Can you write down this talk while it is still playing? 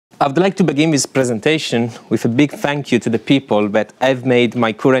I would like to begin this presentation with a big thank you to the people that have made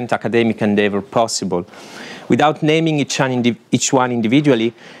my current academic endeavor possible. Without naming each one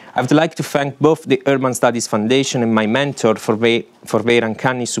individually, I would like to thank both the Urban Studies Foundation and my mentor for their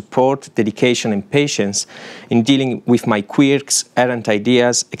uncanny support, dedication and patience in dealing with my quirks, errant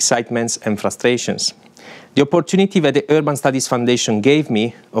ideas, excitements and frustrations. The opportunity that the Urban Studies Foundation gave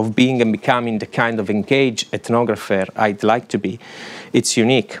me of being and becoming the kind of engaged ethnographer I'd like to be, it's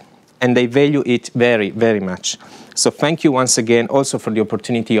unique, and I value it very, very much. So thank you once again also for the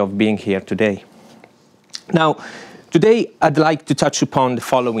opportunity of being here today. Now, today I'd like to touch upon the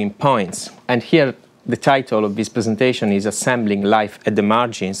following points, and here the title of this presentation is Assembling Life at the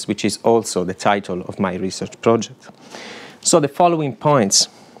Margins, which is also the title of my research project. So the following points.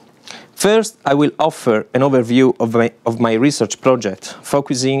 First, I will offer an overview of my research project,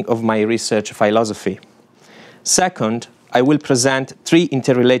 focusing on my research philosophy. Second, I will present three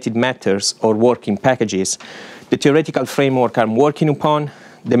interrelated matters or working packages: the theoretical framework I'm working upon,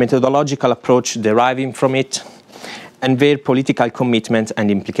 the methodological approach deriving from it, and their political commitment and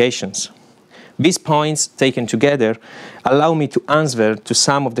implications. These points, taken together, allow me to answer to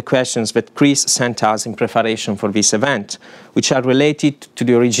some of the questions that Chris sent us in preparation for this event, which are related to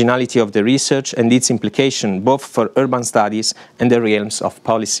the originality of the research and its implication both for urban studies and the realms of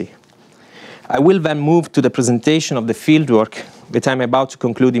policy. I will then move to the presentation of the fieldwork that I'm about to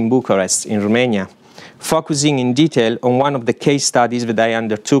conclude in Bucharest, in Romania, focusing in detail on one of the case studies that I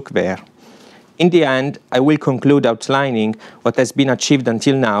undertook there. In the end, I will conclude outlining what has been achieved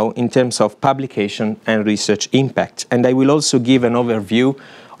until now in terms of publication and research impact, and I will also give an overview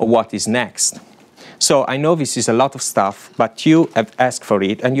of what is next. So I know this is a lot of stuff, but you have asked for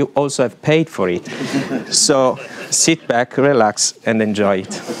it, and you also have paid for it. So sit back, relax, and enjoy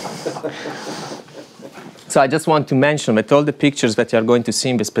it. So I just want to mention that all the pictures that you are going to see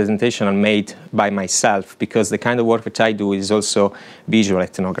in this presentation are made by myself, because the kind of work that I do is also visual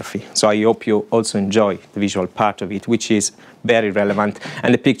ethnography. So I hope you also enjoy the visual part of it, which is very relevant,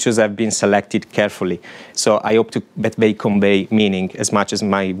 and the pictures have been selected carefully. So I hope that they convey meaning as much as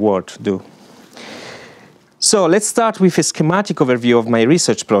my words do. So let's start with a schematic overview of my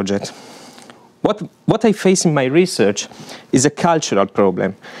research project. What I face in my research is a cultural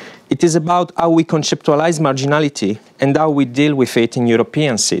problem. It is about how we conceptualize marginality and how we deal with it in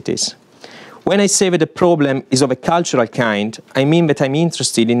European cities. When I say that the problem is of a cultural kind, I mean that I'm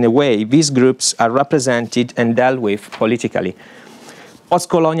interested in the way these groups are represented and dealt with politically.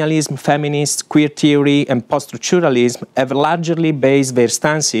 Postcolonialism, feminist, queer theory, and post-structuralism have largely based their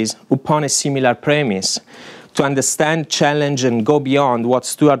stances upon a similar premise: to understand, challenge, and go beyond what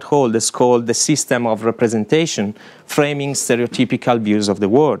Stuart Hall has called the system of representation, framing stereotypical views of the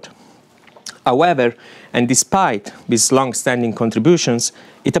world. However, and despite these long-standing contributions,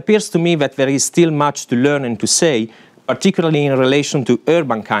 it appears to me that there is still much to learn and to say, particularly in relation to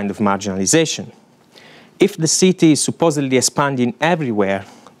urban kind of marginalization. If the city is supposedly expanding everywhere,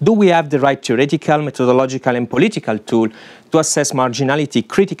 do we have the right theoretical, methodological, and political tool to assess marginality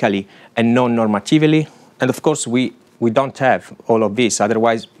critically and non-normatively? And of course, we don't have all of this,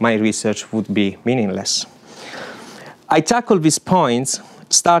 otherwise my research would be meaningless. I tackle these points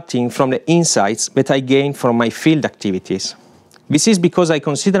starting from the insights that I gained from my field activities. This is because I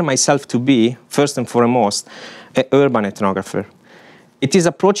consider myself to be, first and foremost, an urban ethnographer. It is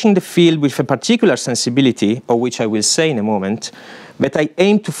approaching the field with a particular sensibility, of which I will say in a moment, that I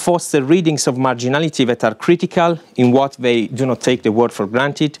aim to foster readings of marginality that are critical in what they do not take the world for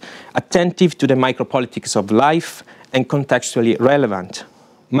granted, attentive to the micropolitics of life, and contextually relevant.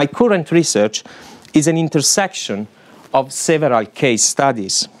 My current research is an intersection of several case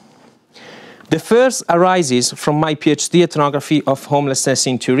studies. The first arises from my PhD ethnography of homelessness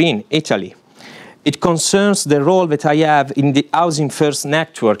in Turin, Italy. It concerns the role that I have in the Housing First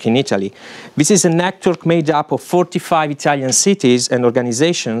network in Italy. This is a network made up of 45 Italian cities and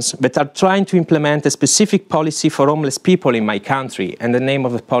organizations that are trying to implement a specific policy for homeless people in my country, and the name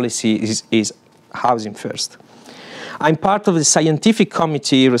of the policy is Housing First. I'm part of the scientific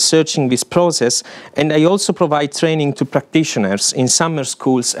committee researching this process, and I also provide training to practitioners in summer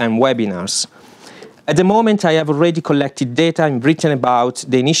schools and webinars. At the moment, I have already collected data and written about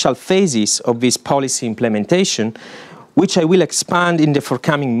the initial phases of this policy implementation, which I will expand in the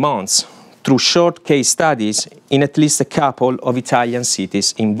forthcoming months through short case studies in at least a couple of Italian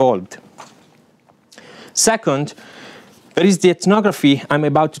cities involved. Second, there is the ethnography I'm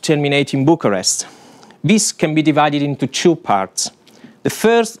about to terminate in Bucharest. This can be divided into two parts. The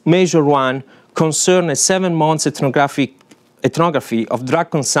first major one concerns a 7-month ethnography of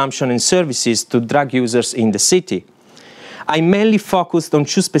drug consumption and services to drug users in the city. I mainly focused on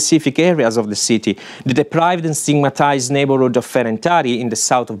two specific areas of the city, the deprived and stigmatized neighborhood of Ferentari in the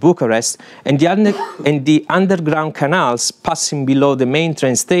south of Bucharest, and the underground canals passing below the main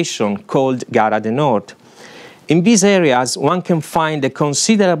train station called Gara de Nord. In these areas, one can find a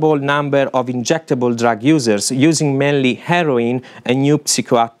considerable number of injectable drug users using mainly heroin and new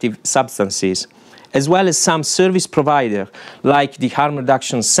psychoactive substances, as well as some service provider like the Harm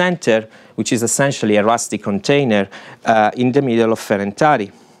Reduction Center, which is essentially a rusty container in the middle of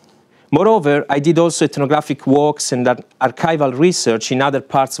Ferentari. Moreover, I did also ethnographic walks and archival research in other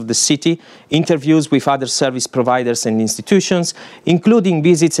parts of the city, interviews with other service providers and institutions, including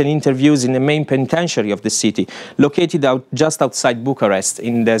visits and interviews in the main penitentiary of the city, located just outside Bucharest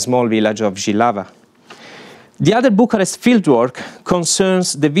in the small village of Jilava. The other Bucharest fieldwork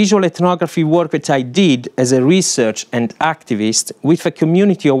concerns the visual ethnography work that I did as a research and activist with a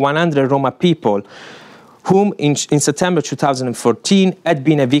community of 100 Roma people whom in September 2014 had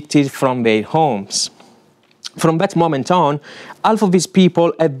been evicted from their homes. From that moment on, half of these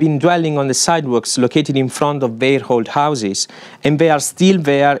people have been dwelling on the sidewalks located in front of their old houses, and they are still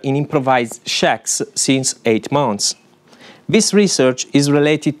there in improvised shacks since 8 months. This research is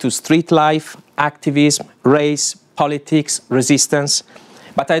related to street life, activism, race, politics, resistance,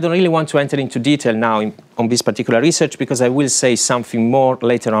 but I don't really want to enter into detail now on this particular research because I will say something more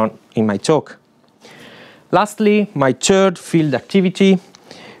later on in my talk. Lastly, my third field activity,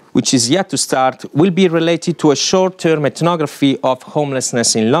 which is yet to start, will be related to a short-term ethnography of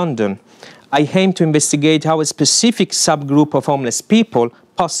homelessness in London. I aim to investigate how a specific subgroup of homeless people,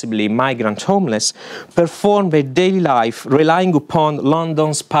 possibly migrant homeless, perform their daily life relying upon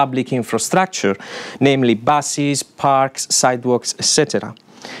London's public infrastructure, namely buses, parks, sidewalks, etc.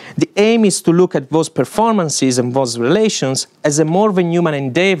 The aim is to look at those performances and those relations as a more than human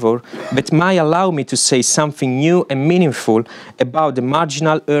endeavor that might allow me to say something new and meaningful about the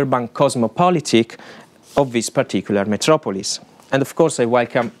marginal urban cosmopolitic of this particular metropolis. And of course, I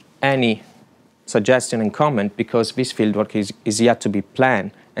welcome any suggestion and comment because this fieldwork is yet to be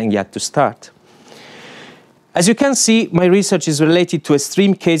planned and yet to start. As you can see, my research is related to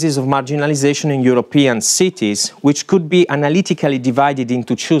extreme cases of marginalization in European cities, which could be analytically divided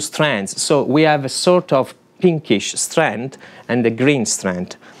into two strands. So we have a sort of pinkish strand and a green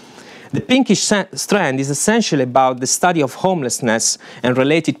strand. The pinkish strand is essentially about the study of homelessness and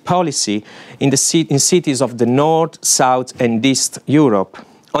related policy in cities of the North, South, and East Europe.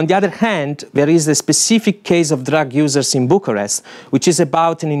 On the other hand, there is a specific case of drug users in Bucharest, which is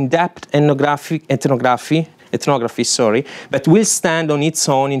about an in-depth ethnography that will stand on its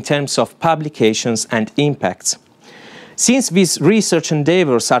own in terms of publications and impacts. Since these research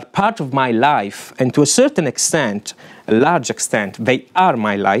endeavors are part of my life, and to a certain extent, a large extent, they are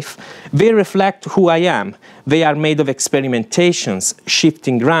my life, they reflect who I am. They are made of experimentations,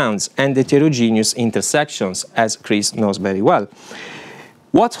 shifting grounds, and heterogeneous intersections, as Chris knows very well.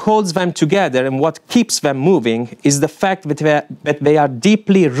 What holds them together and what keeps them moving is the fact that they are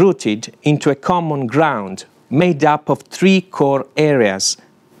deeply rooted into a common ground made up of 3 core areas.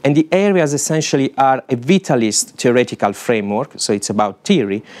 And the areas essentially are a vitalist theoretical framework, so it's about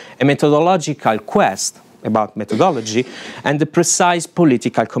theory, a methodological quest about methodology, and a precise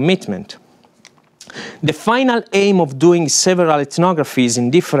political commitment. The final aim of doing several ethnographies in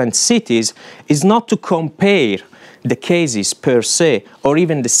different cities is not to compare the cases per se, or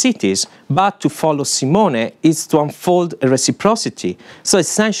even the cities, but to follow Simone is to unfold a reciprocity. So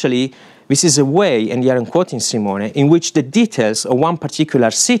essentially, this is a way, and here I'm quoting Simone, in which the details of one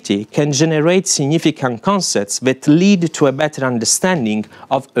particular city can generate significant concepts that lead to a better understanding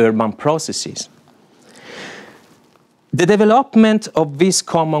of urban processes. The development of this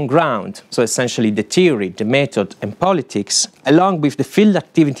common ground, so essentially the theory, the method, and politics, along with the field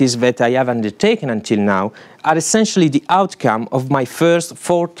activities that I have undertaken until now, are essentially the outcome of my first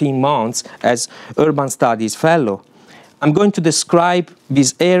 14 months as Urban Studies Fellow. I'm going to describe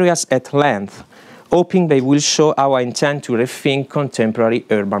these areas at length, hoping they will show how I intend to rethink contemporary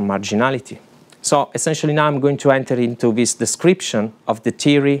urban marginality. So essentially now I'm going to enter into this description of the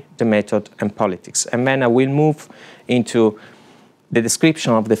theory, the method, and politics. And then I will move into the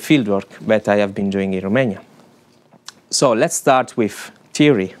description of the fieldwork that I have been doing in Romania. So let's start with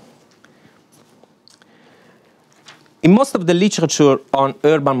theory. In most of the literature on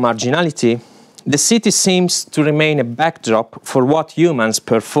urban marginality, the city seems to remain a backdrop for what humans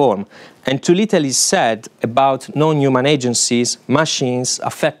perform, and too little is said about non-human agencies, machines,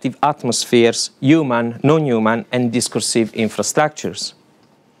 affective atmospheres, human, non-human, and discursive infrastructures.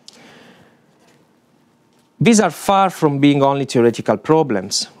 These are far from being only theoretical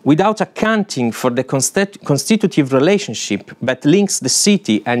problems. Without accounting for the constitutive relationship that links the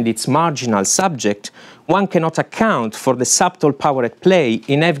city and its marginal subject, one cannot account for the subtle power at play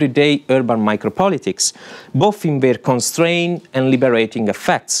in everyday urban micropolitics, both in their constrained and liberating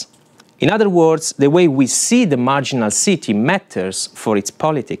effects. In other words, the way we see the marginal city matters for its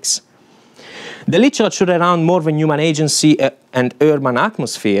politics. The literature around more than human agency and urban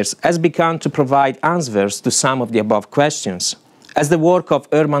atmospheres has begun to provide answers to some of the above questions, as the work of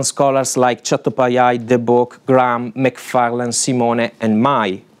urban scholars like Chattopadhyay, Debocq, Graham, McFarlane, Simone, and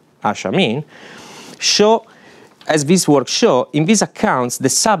Mai, Ashamin, show, as these works show, in these accounts the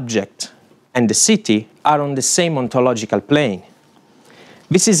subject and the city are on the same ontological plane.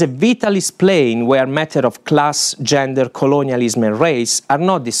 This is a vitalist plane where matters of class, gender, colonialism, and race are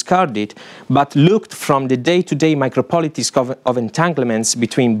not discarded, but looked from the day-to-day micropolitics of entanglements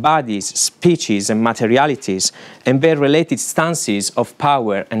between bodies, species, and materialities, and their related stances of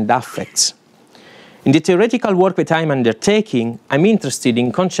power and affects. In the theoretical work that I'm undertaking, I'm interested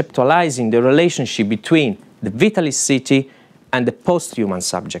in conceptualizing the relationship between the vitalist city and the post-human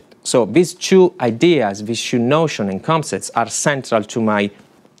subject. So these two ideas, these two notions and concepts are central to my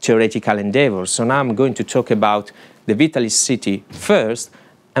theoretical endeavors. So now I'm going to talk about the vitalist city first,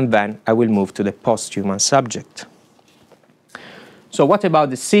 and then I will move to the post-human subject. So what about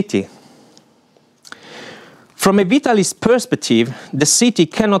the city? From a vitalist perspective, the city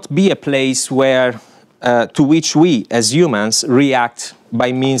cannot be a place where, to which we, as humans, react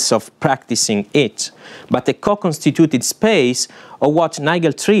by means of practicing it, but a co-constituted space, or what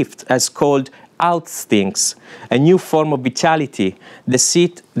Nigel Thrift has called outthinks, a new form of vitality, the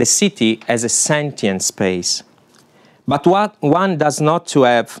city as a sentient space. But what one does not to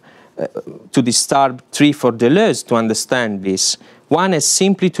have to disturb Thrift or Deleuze to understand this. One has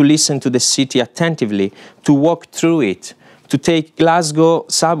simply to listen to the city attentively, to walk through it, to take Glasgow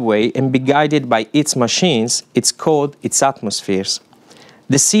subway and be guided by its machines, its code, its atmospheres.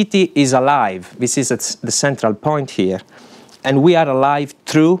 The city is alive. This is the central point here. And we are alive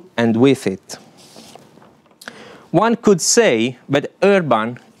through and with it. One could say that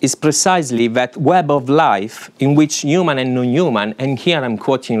urban is precisely that web of life in which human and non-human, and here I'm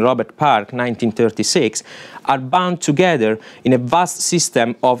quoting Robert Park, 1936, are bound together in a vast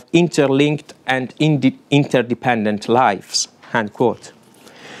system of interlinked and interdependent lives, end quote.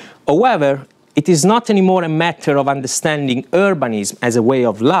 However, it is not anymore a matter of understanding urbanism as a way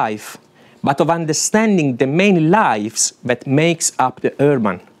of life, but of understanding the main lives that makes up the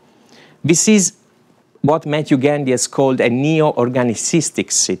urban. This is what Matthew Gandhi has called a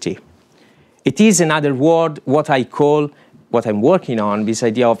neo-organicistic city. It is, in other words, what I'm working on, this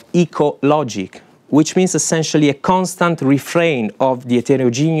idea of eco-logic, which means essentially a constant refrain of the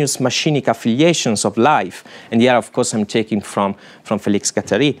heterogeneous machinic affiliations of life. And here, of course, I'm taking from Félix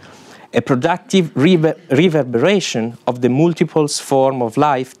Guattari, a productive reverberation of the multiple forms of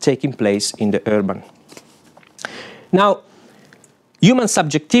life taking place in the urban. Now, human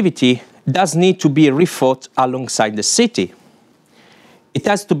subjectivity does need to be refought alongside the city. It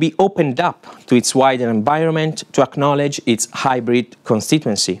has to be opened up to its wider environment to acknowledge its hybrid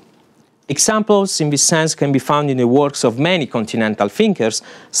constituency. Examples in this sense can be found in the works of many continental thinkers,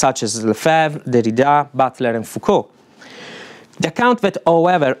 such as Lefebvre, Derrida, Butler, and Foucault. The account that,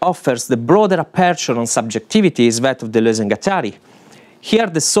 however, offers the broader aperture on subjectivity is that of Deleuze and Guattari. Here,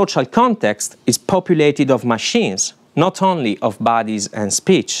 the social context is populated of machines, not only of bodies and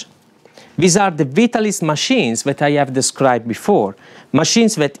speech. These are the vitalist machines that I have described before,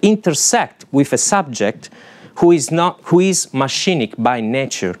 machines that intersect with a subject who is machinic by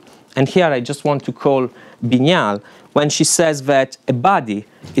nature. And here I just want to call Vignal when she says that a body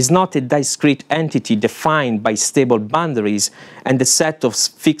is not a discrete entity defined by stable boundaries and a set of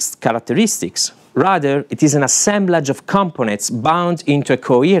fixed characteristics. Rather, it is an assemblage of components bound into a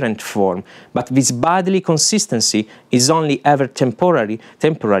coherent form, but this bodily consistency is only ever temporary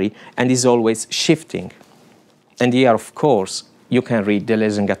and is always shifting. And here, of course, you can read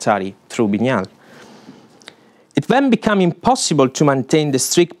Deleuze and Guattari through Vignal. It then becomes impossible to maintain the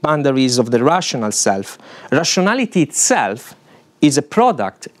strict boundaries of the rational self. Rationality itself is a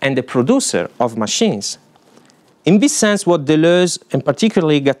product and a producer of machines. In this sense, what Deleuze, and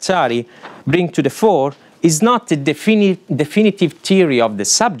particularly Guattari, bring to the fore is not a definitive theory of the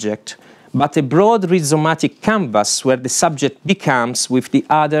subject, but a broad rhizomatic canvas where the subject becomes with the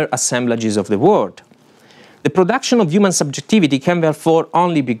other assemblages of the world. The production of human subjectivity can therefore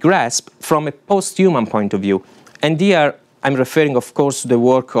only be grasped from a post-human point of view. And here I'm referring, of course, to the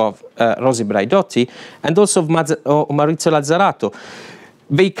work of Rosi Braidotti and also of Maurizio Lazzarato,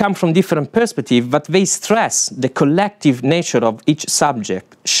 they come from different perspectives, but they stress the collective nature of each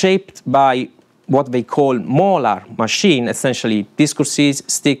subject, shaped by what they call molar machine, essentially discourses,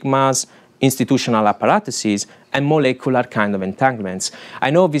 stigmas, institutional apparatuses, and molecular kind of entanglements.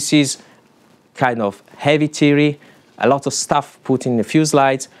 I know this is kind of heavy theory, a lot of stuff put in a few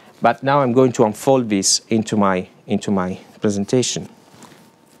slides, but now I'm going to unfold this into my presentation.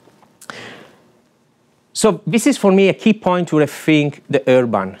 So this is for me a key point to rethink the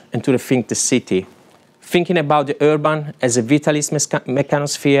urban and to rethink the city. Thinking about the urban as a vitalist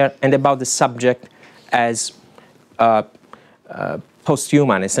mechanosphere and about the subject as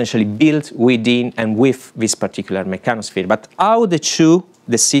post-human, essentially built within and with this particular mechanosphere. But how the two,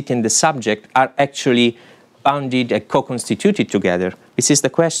 the city and the subject, are actually bounded and co-constituted together, this is the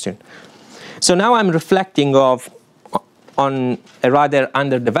question. So now I'm reflecting on a rather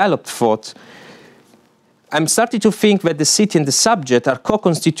underdeveloped thought. I'm starting to think that the city and the subject are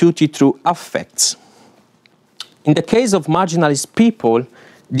co-constituted through affects. In the case of marginalized people,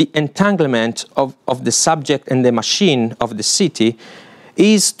 the entanglement of the subject and the machine of the city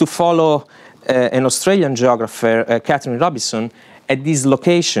is, to follow an Australian geographer, Catherine Robinson, a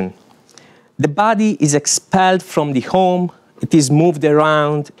dislocation. The body is expelled from the home, it is moved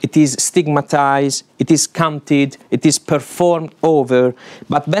around, it is stigmatized, it is counted, it is performed over,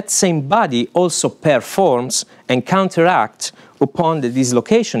 but that same body also performs and counteracts upon the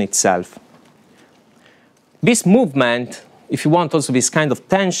dislocation itself. This movement, if you want also this kind of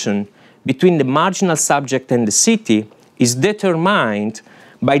tension between the marginal subject and the city, is determined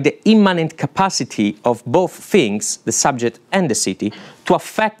by the immanent capacity of both things, the subject and the city, to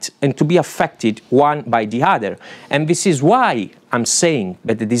affect and to be affected one by the other. And this is why I'm saying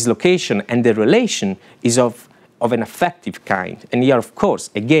that the dislocation and the relation is of an affective kind. And here, of course,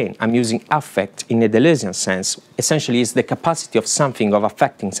 again, I'm using affect in a Deleuzian sense. Essentially, it's the capacity of something of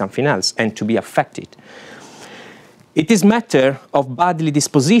affecting something else and to be affected. It is matter of bodily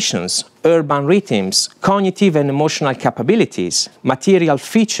dispositions, urban rhythms, cognitive and emotional capabilities, material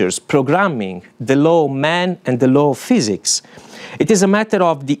features, programming, the law of man and the law of physics. It is a matter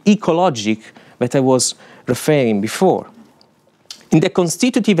of the ecologic that I was referring before. In the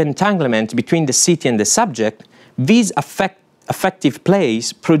constitutive entanglement between the city and the subject, these affective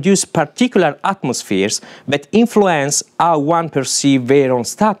plays produce particular atmospheres that influence how one perceives their own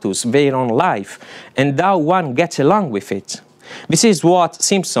status, their own life, and how one gets along with it. This is what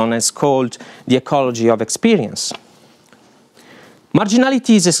Simpson has called the ecology of experience.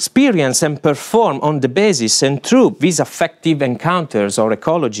 Marginality is experienced and performed on the basis and through these affective encounters or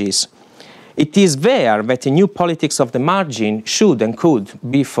ecologies. It is there that a new politics of the margin should and could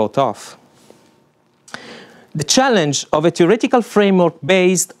be thought of. The challenge of a theoretical framework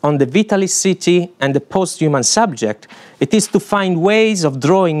based on the vitalist city and the post-human subject, it is to find ways of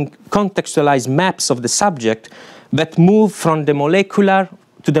drawing contextualized maps of the subject that move from the molecular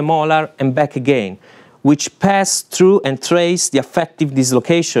to the molar and back again, which pass through and trace the affective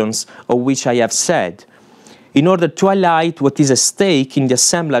dislocations of which I have said, in order to highlight what is at stake in the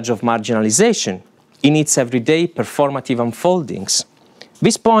assemblage of marginalization, in its everyday performative unfoldings.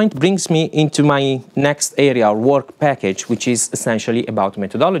 This point brings me into my next area, or work package, which is essentially about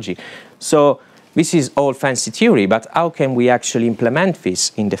methodology. So this is all fancy theory, but how can we actually implement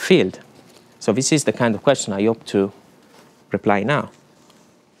this in the field? So this is the kind of question I hope to reply now.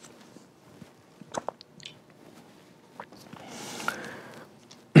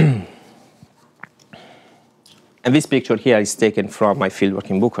 And this picture here is taken from my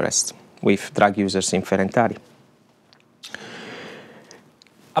fieldwork in Bucharest with drug users in Ferentari.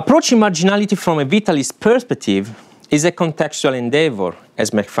 Approaching marginality from a vitalist perspective is a contextual endeavor,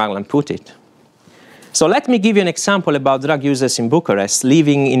 as McFarlane put it. So let me give you an example about drug users in Bucharest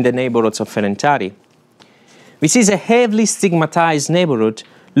living in the neighborhoods of Ferentari. This is a heavily stigmatized neighborhood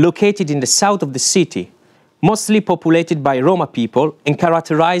located in the south of the city, mostly populated by Roma people and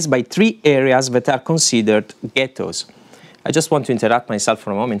characterized by 3 areas that are considered ghettos. I just want to interrupt myself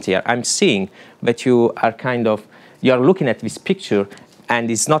for a moment here. I'm seeing that you are looking at this picture and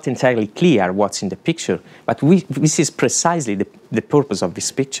it's not entirely clear what's in the picture, but this is precisely the purpose of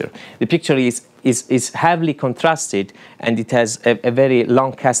this picture. The picture is heavily contrasted and it has a very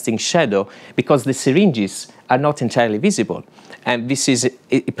long casting shadow because the syringes are not entirely visible. And this is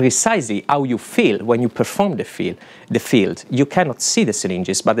precisely how you feel when you perform the field. You cannot see the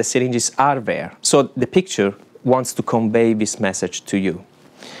syringes, but the syringes are there. So the picture wants to convey this message to you.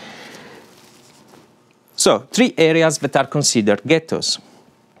 So, 3 areas that are considered ghettos.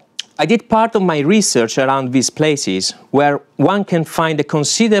 I did part of my research around these places where one can find a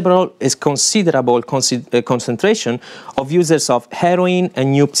considerable concentration of users of heroin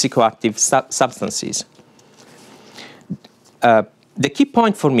and new psychoactive substances. The key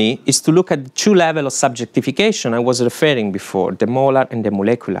point for me is to look at the two levels of subjectification I was referring before, the molar and the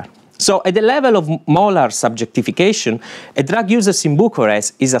molecular. So at the level of molar subjectification, a drug user in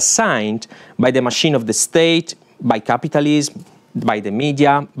Bucharest is assigned by the machine of the state, by capitalism, by the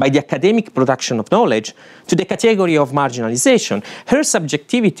media, by the academic production of knowledge, to the category of marginalization. Her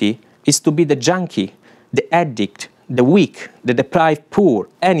subjectivity is to be the junkie, the addict, the weak, the deprived poor,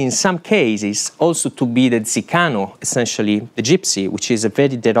 and in some cases also to be the țicanu, essentially the gypsy, which is a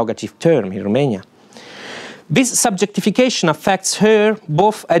very derogative term in Romania. This subjectification affects her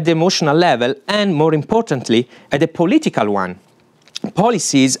both at the emotional level and, more importantly, at the political one.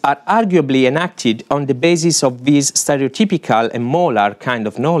 Policies are arguably enacted on the basis of this stereotypical and molar kind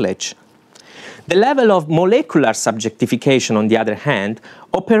of knowledge. The level of molecular subjectification, on the other hand,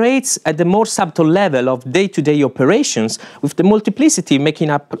 operates at the more subtle level of day-to-day operations, with the multiplicity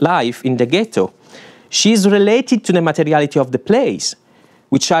making up life in the ghetto. She is related to the materiality of the place,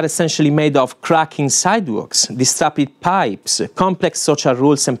 which are essentially made of cracking sidewalks, disrupted pipes, complex social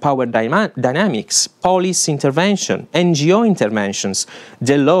rules and power dynamics, police intervention, NGO interventions,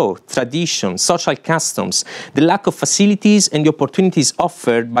 the law, tradition, social customs, the lack of facilities and the opportunities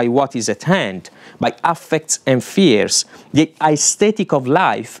offered by what is at hand, by affects and fears, the aesthetic of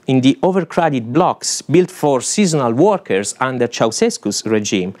life in the overcrowded blocks built for seasonal workers under Ceausescu's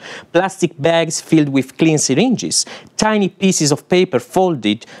regime, plastic bags filled with clean syringes, tiny pieces of paper folded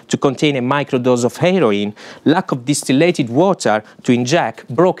to contain a microdose of heroin, lack of distillated water to inject,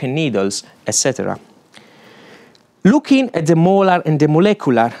 broken needles, etc. Looking at the molar and the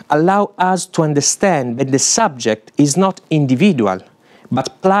molecular allow us to understand that the subject is not individual,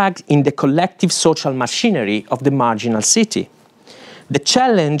 but plugged in the collective social machinery of the marginal city. The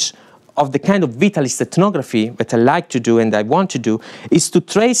challenge of the kind of vitalist ethnography that I like to do and I want to do is to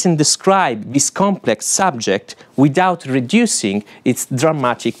trace and describe this complex subject without reducing its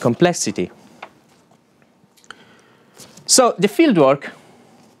dramatic complexity. So the fieldwork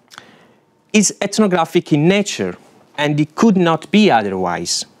is ethnographic in nature, and it could not be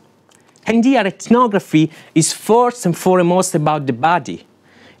otherwise. And here ethnography is first and foremost about the body.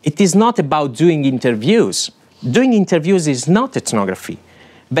 It is not about doing interviews. Doing interviews is not ethnography.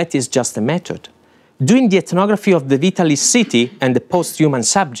 That is just a method. Doing the ethnography of the vitalist city and the post-human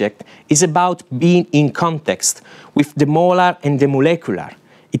subject is about being in context with the molar and the molecular.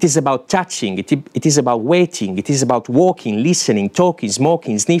 It is about touching, it is about waiting, it is about walking, listening, talking,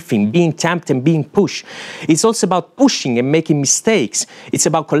 smoking, sniffing, being tempted and being pushed. It's also about pushing and making mistakes. It's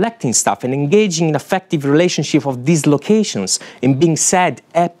about collecting stuff and engaging in affective relationship of these locations, in being sad,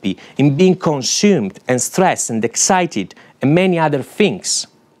 happy, in being consumed and stressed and excited and many other things.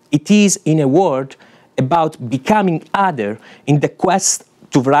 It is, in a word, about becoming other in the quest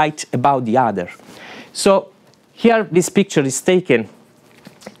to write about the other. So here this picture is taken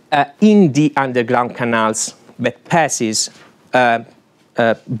in the underground canals that passes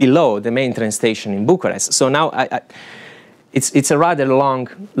below the main train station in Bucharest. So now it's a rather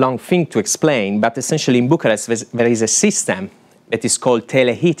long thing to explain, but essentially in Bucharest there is a system that is called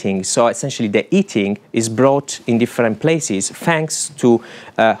teleheating. So essentially the heating is brought in different places thanks to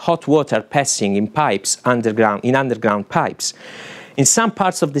hot water passing in pipes underground pipes. In some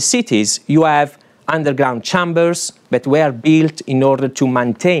parts of the cities you have underground chambers that were built in order to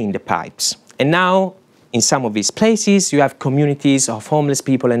maintain the pipes. And now, in some of these places, you have communities of homeless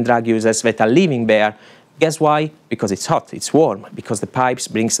people and drug users that are living there. Guess why? Because it's hot, it's warm, because the pipes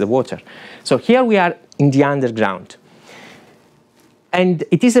brings the water. So here we are in the underground. And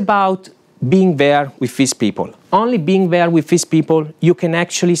it is about being there with these people. Only being there with these people, you can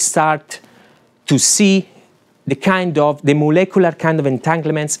actually start to see the molecular kind of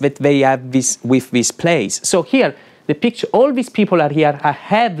entanglements that they have with this place. So here, the picture, all these people are here are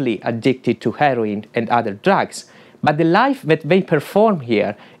heavily addicted to heroin and other drugs. But the life that they perform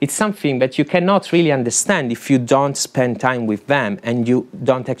here, it's something that you cannot really understand if you don't spend time with them and you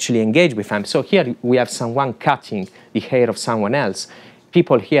don't actually engage with them. So here we have someone cutting the hair of someone else.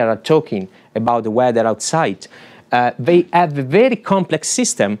 People here are talking about the weather outside. They have a very complex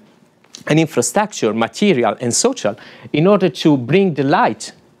system and infrastructure, material and social, in order to bring the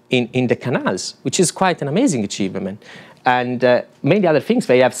light in the canals, which is quite an amazing achievement. And many other things,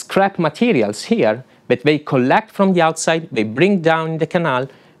 they have scrap materials here that they collect from the outside, they bring down in the canal,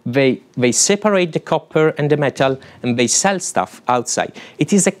 they separate the copper and the metal, and they sell stuff outside.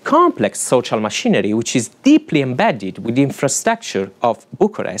 It is a complex social machinery which is deeply embedded with the infrastructure of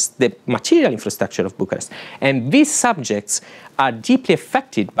Bucharest, the material infrastructure of Bucharest. And these subjects are deeply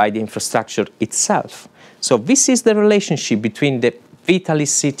affected by the infrastructure itself. So this is the relationship between the vitalist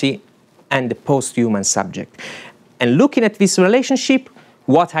city and the post-human subject. And looking at this relationship,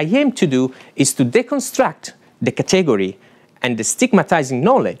 what I aim to do is to deconstruct the category and the stigmatizing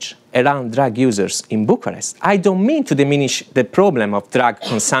knowledge around drug users in Bucharest. I don't mean to diminish the problem of drug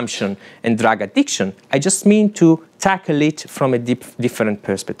consumption and drug addiction. I just mean to tackle it from a different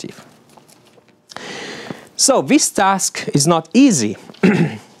perspective. So this task is not easy.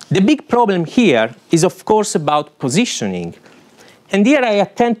 The big problem here is, of course, about positioning. And here I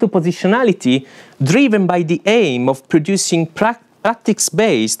attend to positionality driven by the aim of producing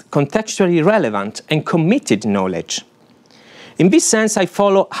practice-based, contextually relevant, and committed knowledge. In this sense, I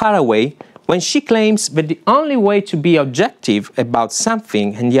follow Haraway when she claims that the only way to be objective about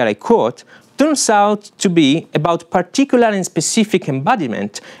something, and here I quote, turns out to be about particular and specific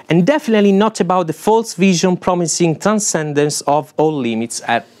embodiment, and definitely not about the false vision promising transcendence of all limits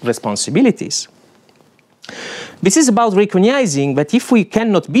and responsibilities. This is about recognizing that if we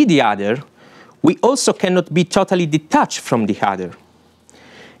cannot be the other, we also cannot be totally detached from the other.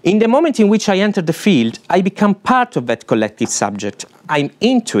 In the moment in which I enter the field, I become part of that collective subject. I'm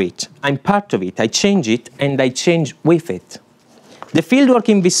into it, I'm part of it, I change it, and I change with it. The fieldwork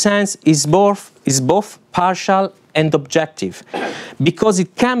in this sense is both partial and objective, because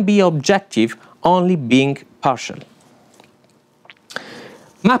it can be objective only being partial.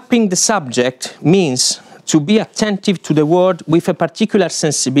 Mapping the subject means to be attentive to the world with a particular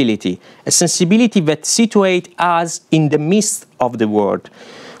sensibility, a sensibility that situates us in the midst of the world,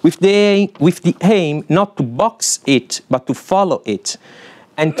 with the aim not to box it, but to follow it,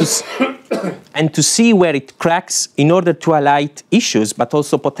 and to see where it cracks in order to highlight issues, but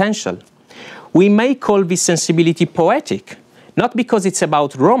also potential. We may call this sensibility poetic, not because it's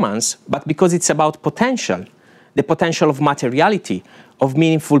about romance, but because it's about potential, the potential of materiality, of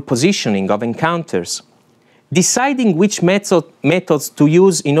meaningful positioning, of encounters. Deciding which methods to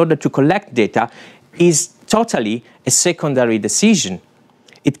use in order to collect data is totally a secondary decision.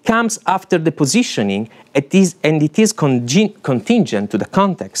 It comes after the positioning, and it is contingent to the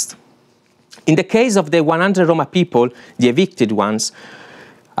context. In the case of the 100 Roma people, the evicted ones,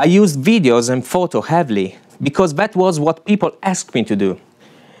 I used videos and photo heavily, because that was what people asked me to do.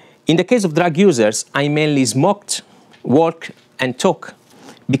 In the case of drug users, I mainly smoked, worked, and talked,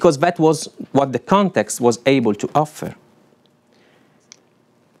 because that was what the context was able to offer.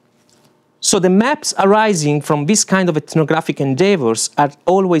 So the maps arising from this kind of ethnographic endeavors are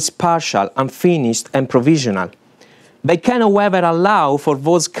always partial, unfinished, and provisional. They can, however, allow for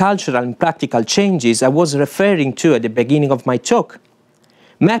those cultural and practical changes I was referring to at the beginning of my talk.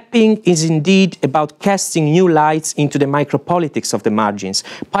 Mapping is indeed about casting new lights into the micropolitics of the margins.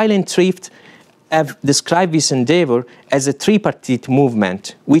 Pyle and Thrift have described this endeavor as a tripartite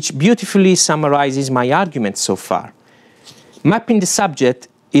movement, which beautifully summarizes my argument so far. Mapping the subject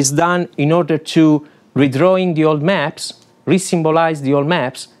is done in order to redrawing the old maps, re-symbolize the old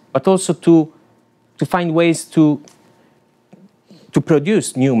maps, but also to find ways to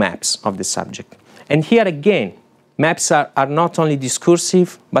produce new maps of the subject. And here again, maps are not only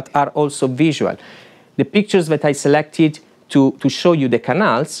discursive, but are also visual. The pictures that I selected to show you the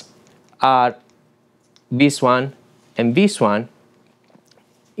canals are this one and this one.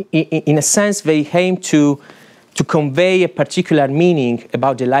 In a sense, they aim to convey a particular meaning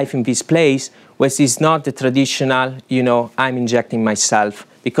about the life in this place, which is not the traditional, I'm injecting myself,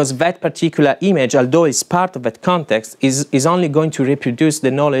 because that particular image, although it's part of that context, is only going to reproduce the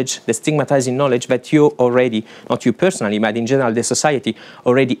knowledge, the stigmatizing knowledge that you already, not you personally, but in general the society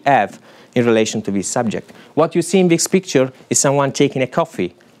already have in relation to this subject. What you see in this picture is someone taking a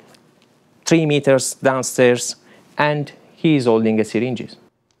coffee 3 meters downstairs, and he is holding a syringe.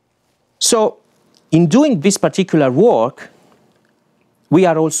 So, in doing this particular work, we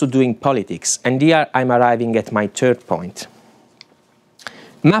are also doing politics, and here I'm arriving at my third point.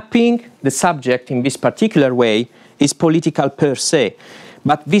 Mapping the subject in this particular way is political per se,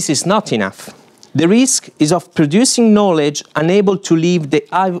 but this is not enough. The risk is of producing knowledge unable to leave the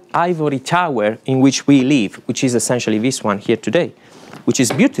ivory tower in which we live, which is essentially this one here today, which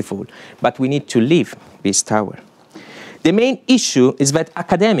is beautiful, but we need to leave this tower. The main issue is that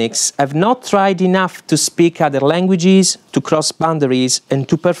academics have not tried enough to speak other languages, to cross boundaries, and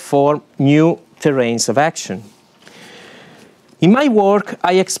to perform new terrains of action. In my work,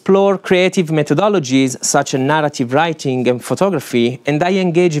 I explore creative methodologies such as narrative writing and photography, and I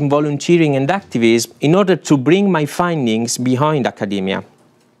engage in volunteering and activism in order to bring my findings behind academia.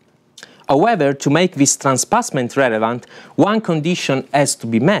 However, to make this transpassment relevant, one condition has to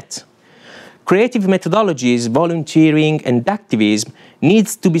be met. Creative methodologies, volunteering, and activism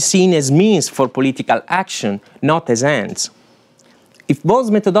needs to be seen as means for political action, not as ends. If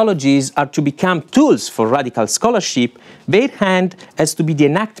those methodologies are to become tools for radical scholarship, their end has to be the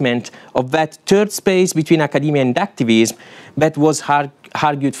enactment of that third space between academia and activism that was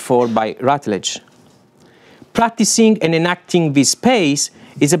argued for by Rutledge. Practicing and enacting this space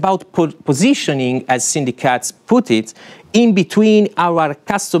is about positioning, as syndicates put it, in between our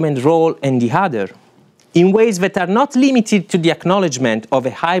accustomed role and the other, in ways that are not limited to the acknowledgement of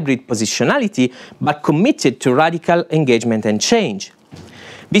a hybrid positionality, but committed to radical engagement and change.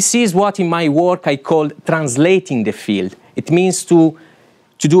 This is what in my work I call translating the field. It means to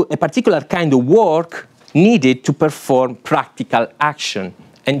do a particular kind of work needed to perform practical action.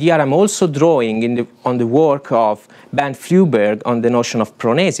 And here I'm also drawing on the work of Ben Fluberg on the notion of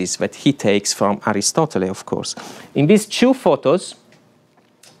pronesis that he takes from Aristotle, of course. In these two photos,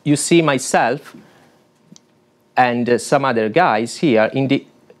 you see myself and some other guys here.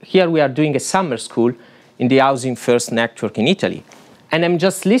 Here we are doing a summer school in the Housing First network in Italy. And I'm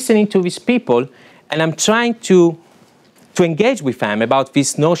just listening to these people, and I'm trying to engage with them about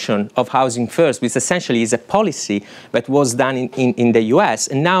this notion of housing first, which essentially is a policy that was done in the US.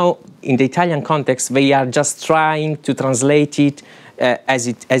 And now, in the Italian context, they are just trying to translate it as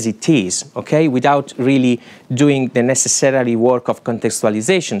it is, okay, without really doing the necessary work of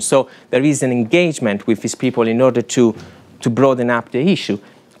contextualization. So there is an engagement with these people in order to broaden up the issue.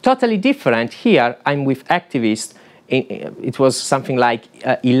 Totally different here, I'm with activists. It was something like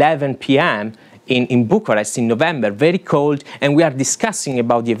 11 p.m. in Bucharest in November, very cold, and we are discussing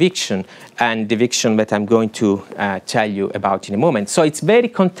about the eviction, and the eviction that I'm going to tell you about in a moment. So it's very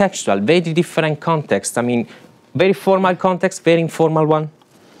contextual, very different context. I mean, very formal context, very informal one.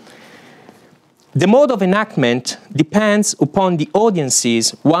 The mode of enactment depends upon the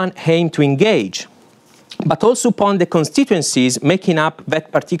audiences one aims to engage, but also upon the constituencies making up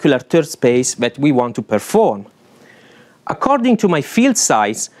that particular third space that we want to perform. According to my field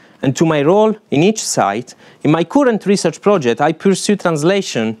size and to my role in each site, in my current research project, I pursue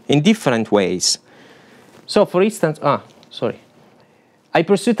translation in different ways. So, for instance, I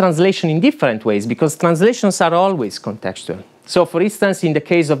pursue translation in different ways because translations are always contextual. So, for instance, in the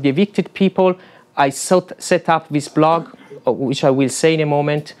case of the evicted people, I set up this blog, which I will say in a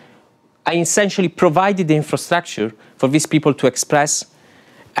moment. I essentially provided the infrastructure for these people to express,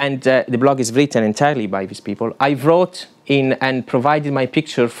 and the blog is written entirely by these people. I wrote in and provided my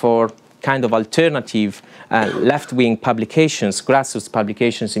picture for kind of alternative left-wing publications, grassroots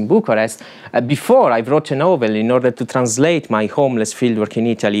publications in Bucharest. Before, I wrote a novel in order to translate my homeless fieldwork in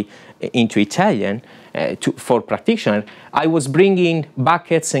Italy into Italian for practitioners. I was bringing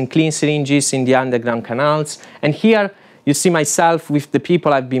buckets and clean syringes in the underground canals. And here you see myself with the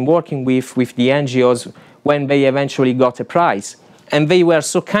people I've been working with the NGOs, when they eventually got a prize. And they were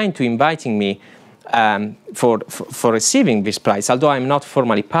so kind to inviting me for receiving this prize, although I'm not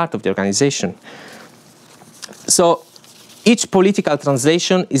formally part of the organization. So each political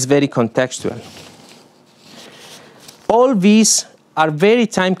translation is very contextual. All these are very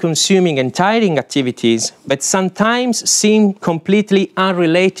time-consuming and tiring activities that sometimes seem completely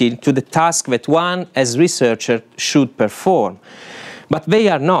unrelated to the task that one, as researcher, should perform. But they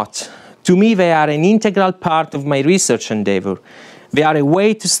are not. To me, they are an integral part of my research endeavor. They are a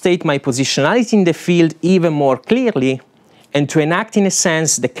way to state my positionality in the field even more clearly and to enact, in a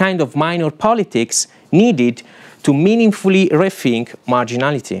sense, the kind of minor politics needed to meaningfully rethink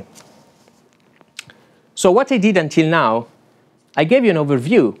marginality. So what I did until now, I gave you an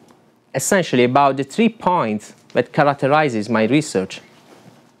overview, essentially, about the 3 points that characterizes my research.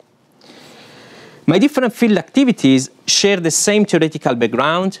 My different field activities share the same theoretical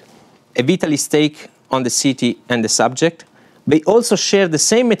background, a vital stake on the city and the subject. They also share the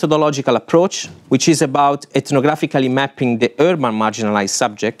same methodological approach, which is about ethnographically mapping the urban marginalized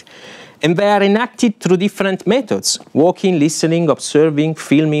subject, and they are enacted through different methods: walking, listening, observing,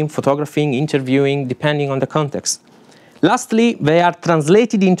 filming, photographing, interviewing, depending on the context. Lastly, they are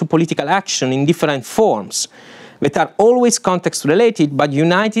translated into political action in different forms that are always context-related but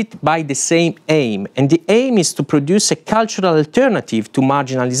united by the same aim. And the aim is to produce a cultural alternative to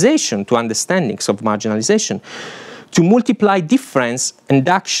marginalization, to understandings of marginalization, to multiply difference and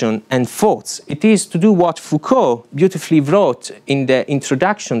action and thoughts. It is to do what Foucault beautifully wrote in the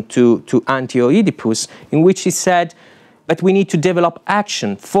introduction to Anti-Oedipus, in which he said but we need to develop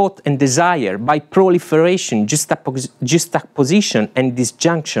action, thought, and desire by proliferation, juxtaposition, and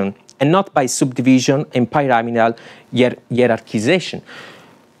disjunction, and not by subdivision and pyramidal hierarchization.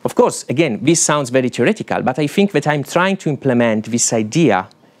 Of course, again, this sounds very theoretical, but I think that I'm trying to implement this idea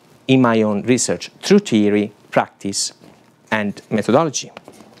in my own research through theory, practice, and methodology.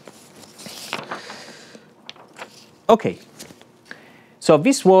 Okay, so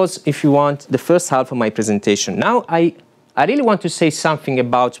this was, if you want, the first half of my presentation. Now I really want to say something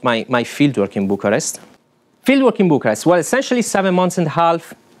about my fieldwork in Bucharest. Fieldwork in Bucharest, well, essentially 7 months and a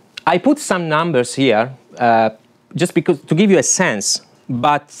half. I put some numbers here just because to give you a sense,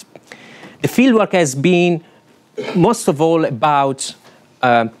 but the fieldwork has been most of all about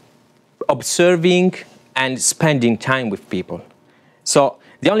observing and spending time with people. So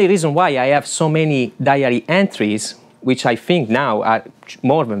the only reason why I have so many diary entries, which I think now are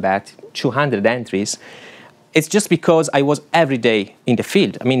more than that, 200 entries, it's just because I was every day in the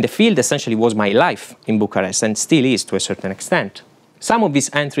field. I mean, the field essentially was my life in Bucharest and still is to a certain extent. Some of these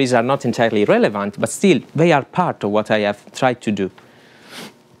entries are not entirely relevant, but still they are part of what I have tried to do.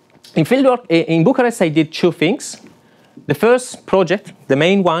 In fieldwork in Bucharest, I did two things. The first project, the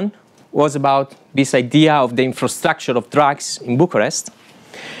main one, was about this idea of the infrastructure of drugs in Bucharest.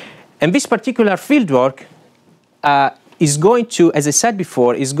 And this particular fieldwork is going to, as I said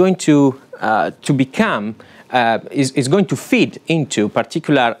before, is going to become, is going to feed into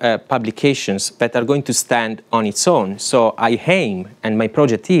particular publications that are going to stand on its own. So I aim, and my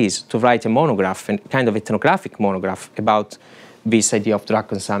project is, to write a monograph, a kind of ethnographic monograph about this idea of drug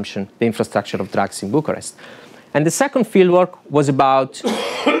consumption, the infrastructure of drugs in Bucharest. And the second fieldwork was about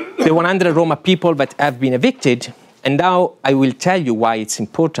the 100 Roma people that have been evicted. And now I will tell you why it's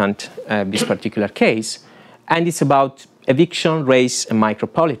important, this particular case. And it's about eviction, race, and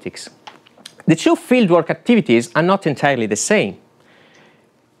micropolitics. The two fieldwork activities are not entirely the same.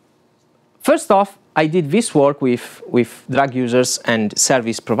 First off, I did this work with drug users and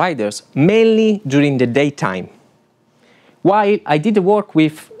service providers, mainly during the daytime, while I did the work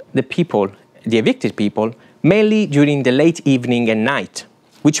with the people, the evicted people, mainly during the late evening and night,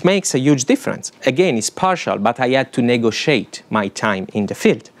 which makes a huge difference. Again, it's partial, but I had to negotiate my time in the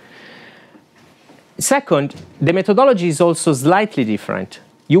field. Second, the methodology is also slightly different.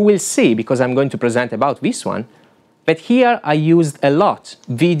 You will see, because I'm going to present about this one, that here I used a lot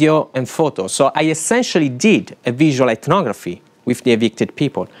video and photo. So I essentially did a visual ethnography with the evicted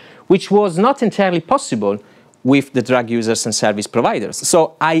people, which was not entirely possible with the drug users and service providers.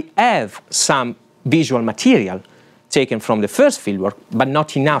 So I have some visual material taken from the first fieldwork, but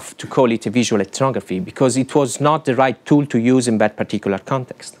not enough to call it a visual ethnography because it was not the right tool to use in that particular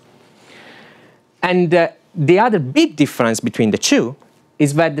context. And the other big difference between the two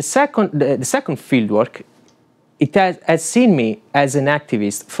is that the second fieldwork, it has seen me as an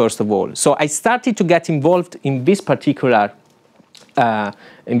activist, first of all. So I started to get involved in this particular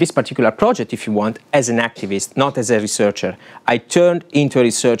project, if you want, as an activist, not as a researcher. I turned into a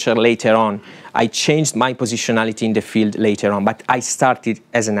researcher later on. I changed my positionality in the field later on, but I started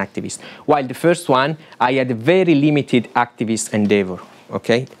as an activist. While the first one, I had a very limited activist endeavor.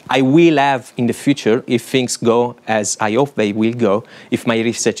 Okay, I will have in the future, if things go as I hope they will go, if my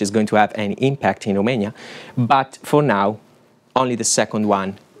research is going to have any impact in Romania. But for now, only the second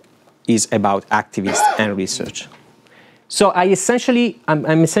one is about activists and research. So I'm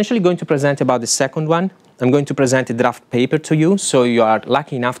essentially going to present about the second one. I'm going to present a draft paper to you, so you are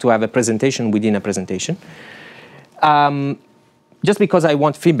lucky enough to have a presentation within a presentation. Just because I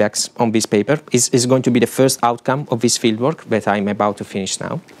want feedbacks on this paper is going to be the first outcome of this fieldwork that I'm about to finish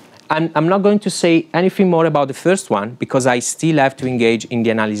now. I'm not going to say anything more about the first one because I still have to engage in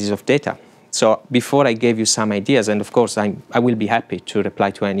the analysis of data. So before I gave you some ideas, and of course I will be happy to reply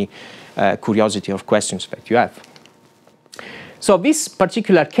to any curiosity or questions that you have. So this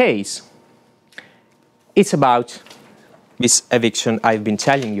particular case, it's about this eviction I've been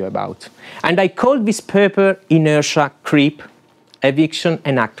telling you about. And I called this paper Inertia Creep, Eviction,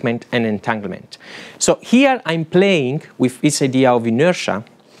 Enactment, and Entanglement. So here I'm playing with this idea of inertia.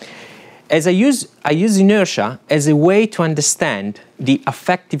 As I use inertia as a way to understand the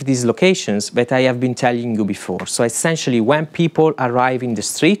affective dislocations that I have been telling you before. So essentially, when people arrive in the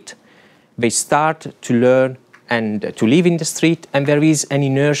street, they start to learn and to live in the street, and there is an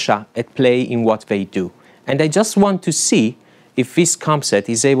inertia at play in what they do. And I just want to see if this concept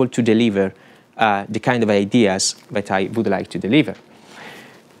is able to deliver the kind of ideas that I would like to deliver.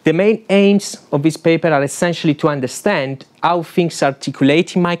 The main aims of this paper are essentially to understand how things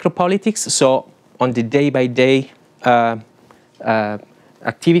articulate in micropolitics, so on the day-by-day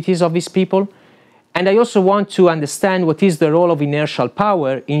activities of these people, And I also want to understand what is the role of inertial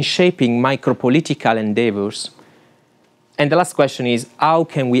power in shaping micropolitical endeavors. And the last question is, how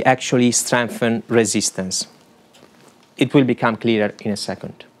can we actually strengthen resistance? It will become clearer in a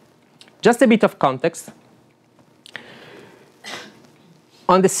second. Just a bit of context.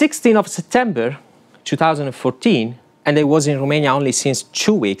 On the 16th of September 2014, and I was in Romania only since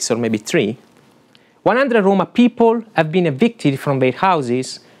 2 weeks or maybe 3, 100 Roma people have been evicted from their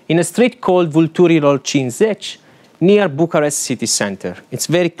houses in a street called Vulturilor 50, near Bucharest city center. It's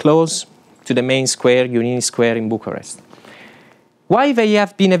very close to the main square, Union Square in Bucharest. Why they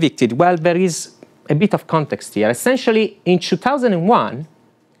have been evicted? Well, there is a bit of context here. Essentially, in 2001,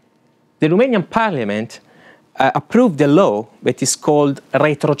 the Romanian parliament approved a law that is called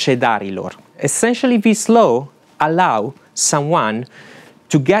retrocedarilor. Essentially, this law allows someone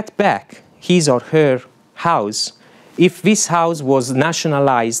to get back his or her house if this house was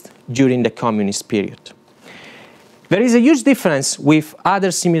nationalized during the communist period. There is a huge difference with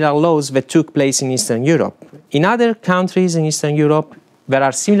other similar laws that took place in Eastern Europe. In other countries in Eastern Europe, there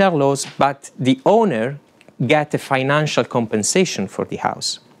are similar laws, but the owner gets a financial compensation for the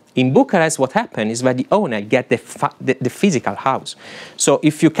house. In Bucharest, what happened is that the owner gets the physical house. So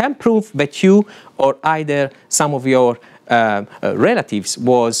if you can prove that you or either some of your relatives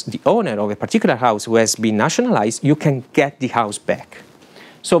was the owner of a particular house who has been nationalized, you can get the house back.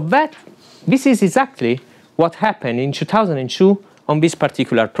 So this is exactly what happened in 2002 on this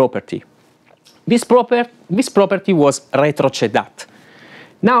particular property. This property was retrocedat.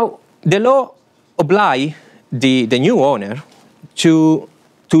 Now, the law obliged the new owner to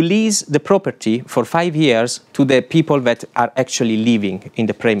lease the property for 5 years to the people that are actually living in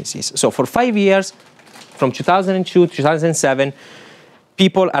the premises. So for 5 years, from 2002 to 2007,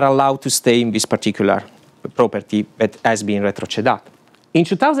 people are allowed to stay in this particular property that has been retrocedat. In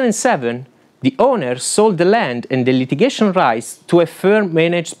 2007, the owner sold the land and the litigation rights to a firm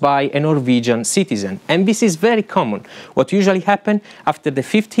managed by a Norwegian citizen. And this is very common. What usually happens after the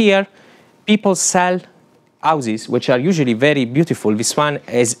 5th year, people sell houses, which are usually very beautiful. This one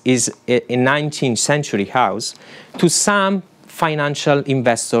is a 19th century house, to some financial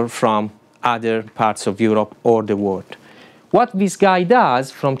investor from other parts of Europe or the world. What this guy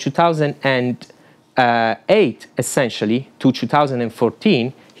does from 2008, essentially, to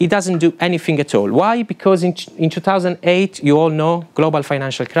 2014, he doesn't do anything at all. Why? Because in 2008, you all know, global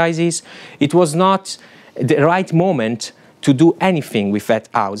financial crisis, it was not the right moment to do anything with that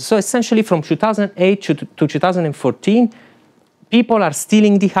house. So essentially from 2008 to 2014, people are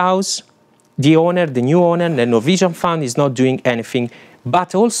stealing the house. The owner, the new owner, the Norwegian fund is not doing anything,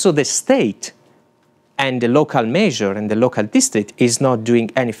 but also the state and the local measure and the local district is not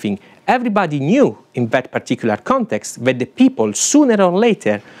doing anything. Everybody knew in that particular context that the people, sooner or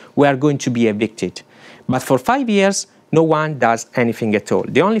later, were going to be evicted. But for 5 years, no one does anything at all.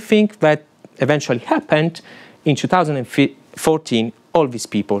 The only thing that eventually happened, in 2014, all these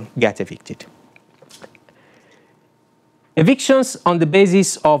people get evicted. Evictions on the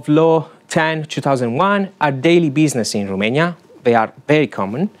basis of Law 10/2001 are daily business in Romania. They are very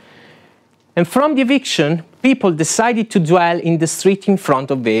common. And from the eviction, people decided to dwell in the street in front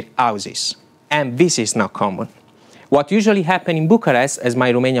of their houses. And this is not common. What usually happens in Bucharest, as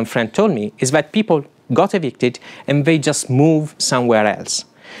my Romanian friend told me, is that people got evicted and they just move somewhere else.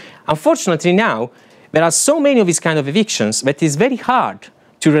 Unfortunately now, there are so many of these kind of evictions that it's very hard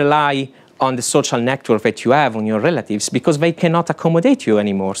to rely on the social network that you have on your relatives because they cannot accommodate you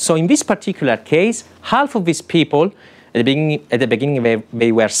anymore. So in this particular case, half of these people, at the beginning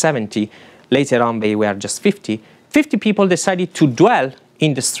they were 70, later on they were just 50. 50 people decided to dwell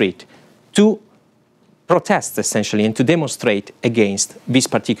in the street to protest, essentially, and to demonstrate against this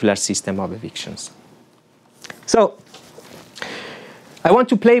particular system of evictions. So I want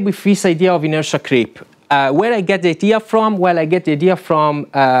to play with this idea of inertia creep. Where I get the idea from? Well, I get the idea from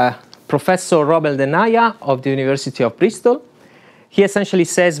Professor Robert Denaya of the University of Bristol. He essentially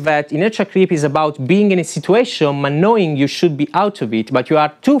says that inertia creep is about being in a situation and knowing you should be out of it, but you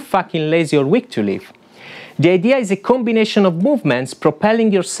are too fucking lazy or weak to leave. The idea is a combination of movements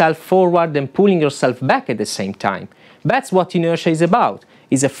propelling yourself forward and pulling yourself back at the same time. That's what inertia is about.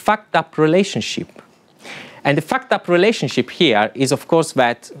 It's a fucked up relationship. And the fucked up relationship here is, of course,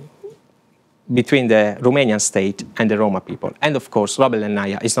 that between the Romanian state and the Roma people. And of course, Robert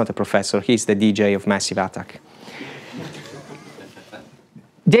Denaya is not a professor, he's the DJ of Massive Attack.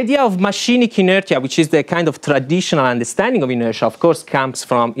 The idea of machinic inertia, which is the kind of traditional understanding of inertia, of course, comes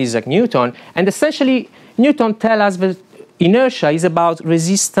from Isaac Newton. And essentially, Newton tells us that inertia is about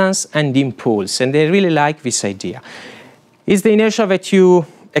resistance and impulse. And they really like this idea. It's the inertia that you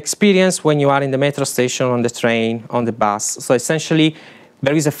experience when you are in the metro station, on the train, on the bus. So essentially,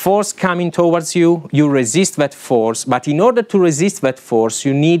 there is a force coming towards you, you resist that force, but in order to resist that force,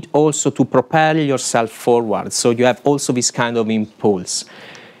 you need also to propel yourself forward. So you have also this kind of impulse.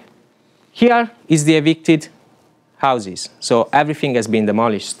 Here is the evicted houses. So everything has been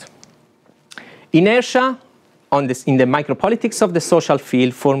demolished. Inertia in the micropolitics of the social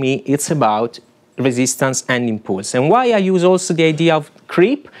field, for me, it's about resistance and impulse. And why I use also the idea of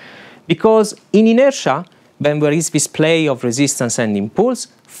creep? Because in inertia, when there is this play of resistance and impulse,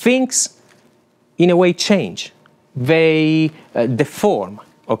 things in a way change. They deform,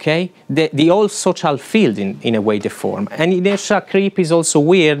 okay? The whole social field in a way deform. And inertia creep is also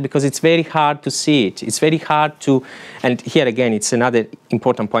weird because it's very hard to see it. It's very hard to, and here again, it's another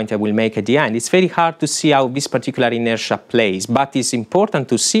important point I will make at the end. It's very hard to see how this particular inertia plays, but it's important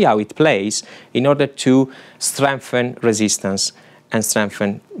to see how it plays in order to strengthen resistance and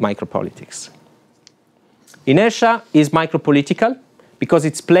strengthen micropolitics. Inertia is micropolitical because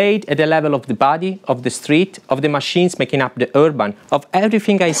it's played at the level of the body, of the street, of the machines making up the urban, of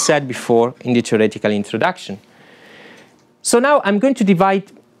everything I said before in the theoretical introduction. So now I'm going to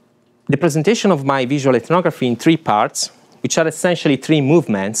divide the presentation of my visual ethnography in three parts, which are essentially three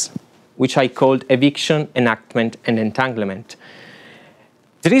movements, which I called eviction, enactment, and entanglement.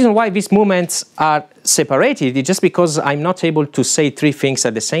 The reason why these movements are separated is just because I'm not able to say three things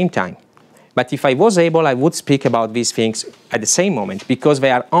at the same time. But if I was able, I would speak about these things at the same moment because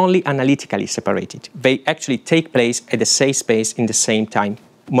they are only analytically separated. They actually take place at the same space in the same time,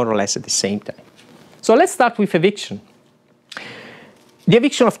 more or less at the same time. So let's start with eviction. The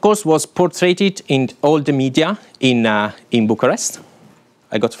eviction, of course, was portrayed in all the media in Bucharest.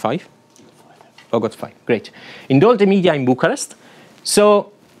 I got 5? Oh, got 5. Great. In all the media in Bucharest.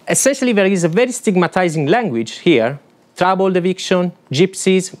 So essentially, there is a very stigmatizing language here. Troubled eviction,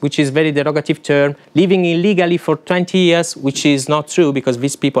 gypsies, which is a very derogative term, living illegally for 20 years, which is not true because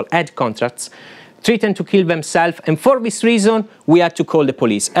these people had contracts, threatened to kill themselves, and for this reason, we had to call the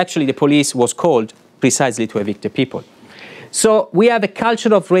police. Actually, the police was called precisely to evict the people. So we have a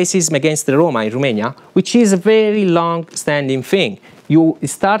culture of racism against the Roma in Romania, which is a very long-standing thing. You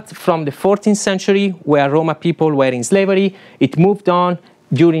start from the 14th century, where Roma people were in slavery. It moved on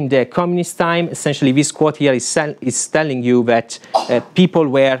during the communist time. Essentially, this quote here is telling you that people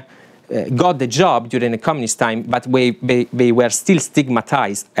got the job during the communist time, but they were still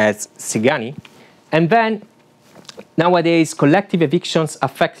stigmatized as Tsigani. And then, nowadays, collective evictions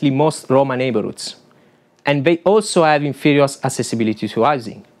affect most Roma neighborhoods. And they also have inferior accessibility to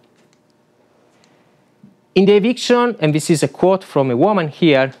housing. In the eviction, and this is a quote from a woman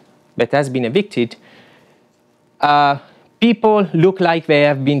here that has been evicted, people look like they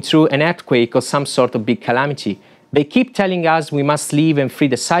have been through an earthquake or some sort of big calamity. They keep telling us we must leave and free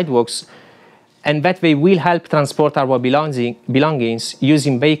the sidewalks and that they will help transport our belongings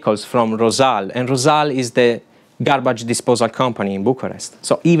using vehicles from Rosal. And Rosal is the garbage disposal company in Bucharest.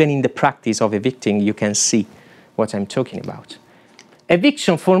 So even in the practice of evicting, you can see what I'm talking about.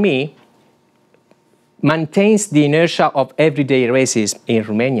 Eviction, for me, maintains the inertia of everyday racism in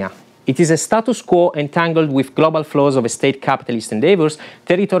Romania. It is a status quo entangled with global flows of state capitalist endeavors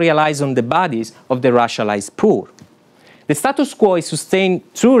territorialized on the bodies of the racialized poor. The status quo is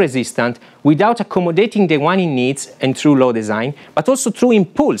sustained through resistance without accommodating the one in needs and through law design, but also through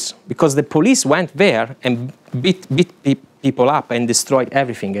impulse, because the police went there and beat people up and destroyed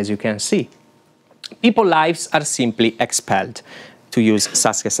everything, as you can see. People's lives are simply expelled, to use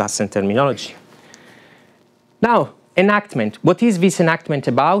Saskia Sassen terminology. Now, enactment. What is this enactment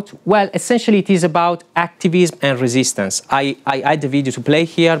about? Well, essentially it is about activism and resistance. I had the video to play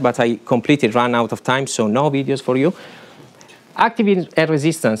here, but I completely ran out of time, so no videos for you. Activism and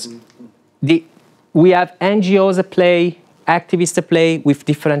resistance. We have NGOs at play, activists at play with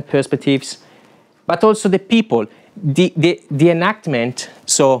different perspectives, but also the people. The enactment,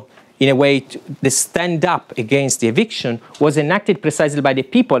 so in a way, the stand up against the eviction was enacted precisely by the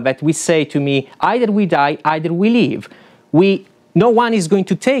people that we say to me, either we die, either we leave. No one is going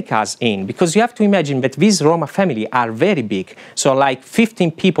to take us in, because you have to imagine that these Roma families are very big. So like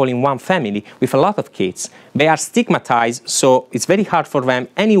 15 people in one family with a lot of kids. They are stigmatized, so it's very hard for them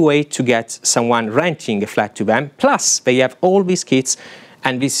anyway to get someone renting a flat to them. Plus, they have all these kids,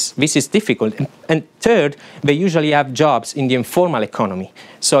 and this is difficult. And third, they usually have jobs in the informal economy.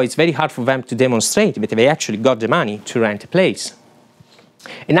 So it's very hard for them to demonstrate that they actually got the money to rent a place.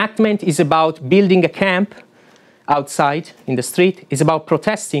 Enactment is about building a camp outside in the street. It's about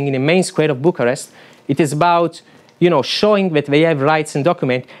protesting in the main square of Bucharest. It is about, showing that they have rights and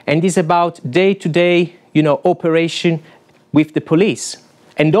documents. And it's about day-to-day, operation with the police.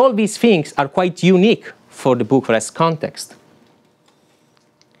 And all these things are quite unique for the Bucharest context.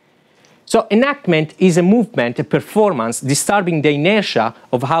 So enactment is a movement, a performance, disturbing the inertia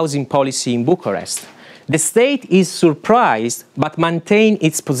of housing policy in Bucharest. The state is surprised but maintains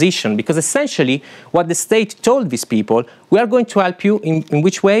its position, because essentially what the state told these people, we are going to help you in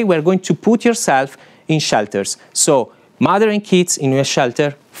which way? We are going to put yourself in shelters. So mother and kids in a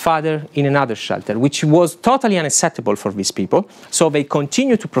shelter, father in another shelter, which was totally unacceptable for these people. So they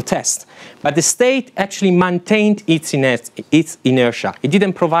continue to protest. But the state actually maintained its inertia. It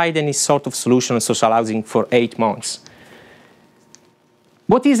didn't provide any sort of solution on social housing for 8 months.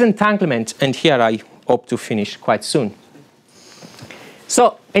 What is entanglement? And here I hope to finish quite soon.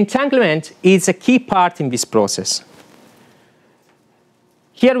 So entanglement is a key part in this process.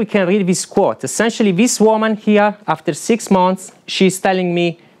 Here we can read this quote. Essentially, this woman here, after 6 months, she's telling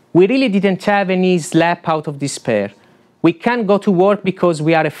me, we really didn't have any slap out of despair. We can't go to work because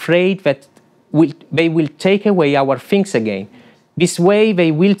we are afraid that they will take away our things again. This way,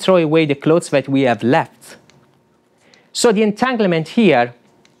 they will throw away the clothes that we have left. So the entanglement here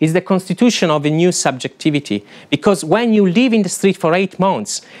is the constitution of a new subjectivity, because when you live in the street for 8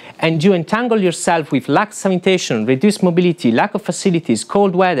 months and you entangle yourself with lack of sanitation, reduced mobility, lack of facilities,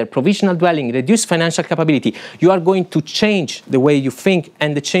 cold weather, provisional dwelling, reduced financial capability, you are going to change the way you think,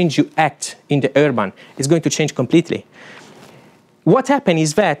 and the change you act in the urban is going to change completely. What happened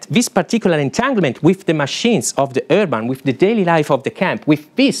is that this particular entanglement with the machines of the urban, with the daily life of the camp,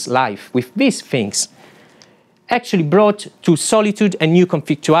 with this life, with these things, actually brought to solitude and new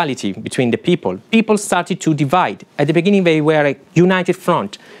conflictuality between the people. People started to divide. At the beginning, they were a united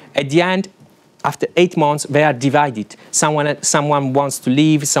front. At the end, after 8 months, they are divided. Someone wants to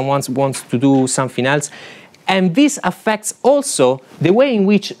leave, someone wants to do something else. And this affects also the way in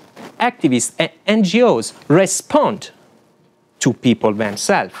which activists and NGOs respond to people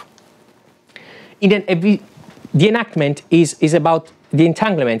themselves. The enactment is about, the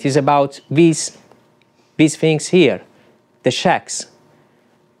entanglement is about these things here, the shacks,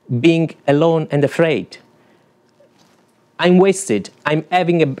 being alone and afraid. I'm wasted, I'm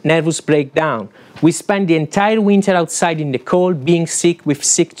having a nervous breakdown. We spend the entire winter outside in the cold, being sick with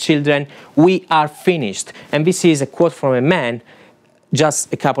sick children. We are finished. And this is a quote from a man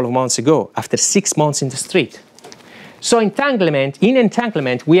just a couple of months ago, after 6 months in the street. So in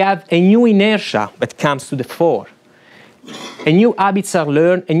entanglement, we have a new inertia that comes to the fore. And new habits are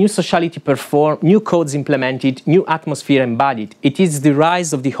learned, a new sociality performed, new codes implemented, new atmosphere embodied. It is the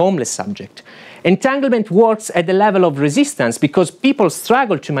rise of the homeless subject. Entanglement works at the level of resistance because people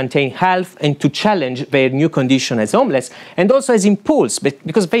struggle to maintain health and to challenge their new condition as homeless, and also as impulse,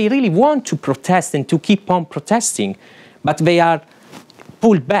 because they really want to protest and to keep on protesting, but they are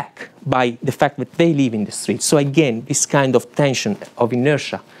pulled back by the fact that they live in the streets. So again, this kind of tension, of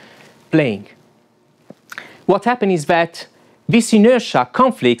inertia playing. What happens is that this inertia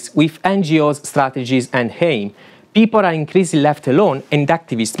conflicts with NGOs' strategies and aim. People are increasingly left alone, and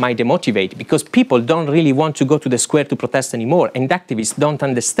activists might demotivate because people don't really want to go to the square to protest anymore, and activists don't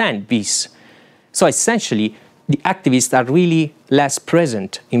understand this. So essentially, the activists are really less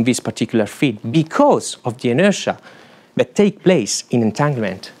present in this particular field because of the inertia that take place in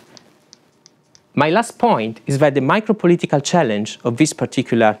entanglement. My last point is that the micropolitical challenge of this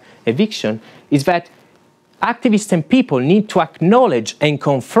particular eviction is that activists and people need to acknowledge and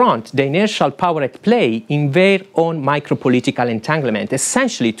confront the inertial power at play in their own micropolitical entanglement.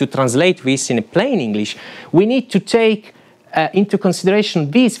 Essentially, to translate this in plain English, we need to take into consideration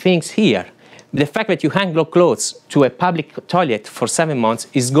these things here. The fact that you hang clothes to a public toilet for 7 months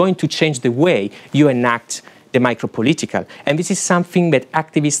is going to change the way you enact the micropolitical. And this is something that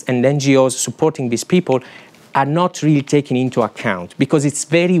activists and NGOs supporting these people are not really taken into account, because it's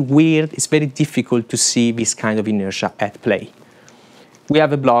very weird, it's very difficult to see this kind of inertia at play. We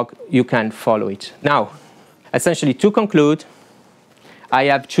have a blog, you can follow it. Now, essentially to conclude, I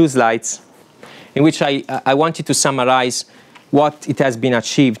have 2 slides in which I wanted to summarize what it has been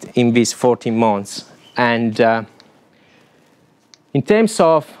achieved in these 14 months. And in terms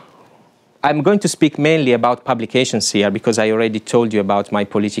of, I'm going to speak mainly about publications here because I already told you about my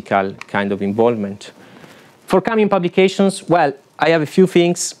political kind of involvement. For coming publications, well, I have a few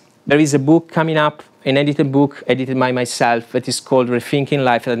things. There is a book coming up, an edited book, edited by myself, that is called Rethinking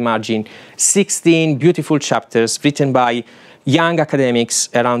Life at Margin. 16 beautiful chapters written by young academics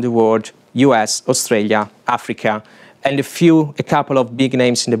around the world, US, Australia, Africa, and a couple of big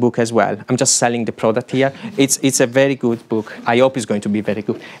names in the book as well. I'm just selling the product here. It's a very good book. I hope it's going to be very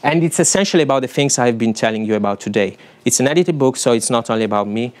good. And it's essentially about the things I've been telling you about today. It's an edited book, so it's not only about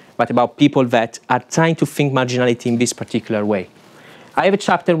me, but about people that are trying to think marginality in this particular way. I have a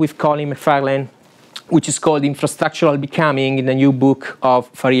chapter with Colin McFarlane, which is called Infrastructural Becoming, in the new book of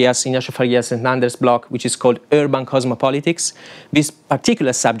Farias, Ignacio Farias and Anders Bloch, which is called Urban Cosmopolitics. This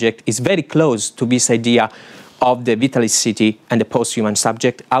particular subject is very close to this idea of the vitalist city and the post-human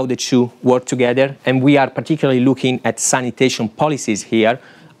subject, how the two work together. And we are particularly looking at sanitation policies here.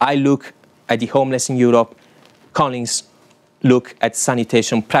 I look at the homeless in Europe. Collins look at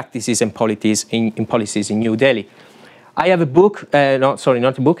sanitation practices and policies in New Delhi. I have a book, a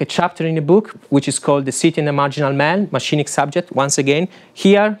chapter in the book, which is called The City and the Marginal Man, Machinic Subject, once again.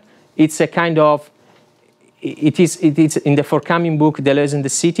 Here, it's a kind of, it is in the forthcoming book, Deleuze and the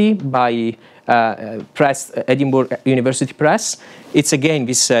City, by Edinburgh University Press. It's again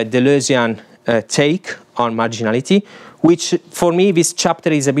this Deleuzean take on marginality, which for me, this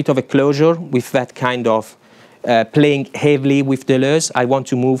chapter is a bit of a closure with that kind of playing heavily with Deleuze. I want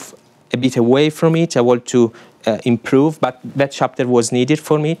to move a bit away from it. I want to improve, but that chapter was needed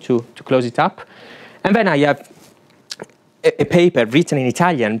for me to close it up. And then I have a paper written in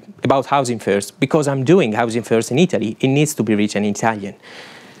Italian about housing first, because I'm doing housing first in Italy. It needs to be written in Italian.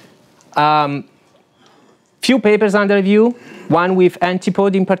 Few papers under review, one with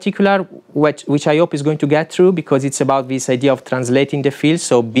Antipode in particular, which I hope is going to get through, because it's about this idea of translating the field,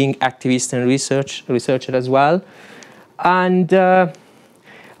 so being activist and researcher as well. And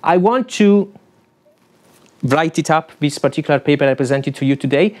I want to write it up, this particular paper I presented to you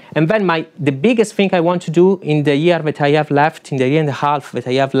today. And then the biggest thing I want to do in the year that I have left, in the year and a half that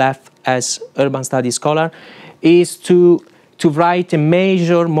I have left as urban studies scholar, is to write a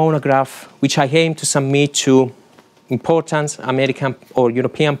major monograph, which I aim to submit to important American or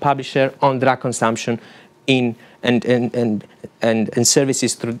European publisher on drug consumption and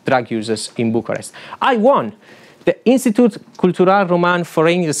services to drug users in Bucharest. I won the Institut Cultural Roman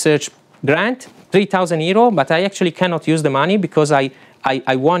Foreign Research grant, €3,000, but I actually cannot use the money because I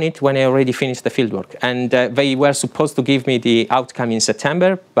won it when I already finished the fieldwork. And they were supposed to give me the outcome in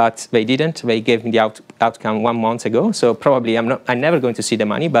September, but they didn't. They gave me the outcome 1 month ago, so probably I'm never going to see the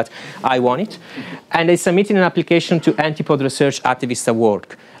money, but I won it. And I submitted an application to Antipode Research Activist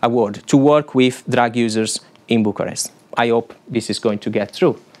Award to work with drug users in Bucharest. I hope this is going to get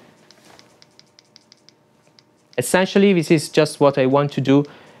through. Essentially, this is just what I want to do,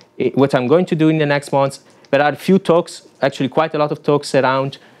 what I'm going to do in the next months. There are a few talks, actually quite a lot of talks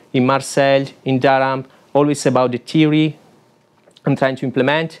around in Marseille, in Durham, always about the theory I'm trying to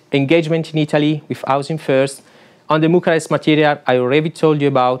implement. Engagement in Italy with housing first. On the Bucharest material, I already told you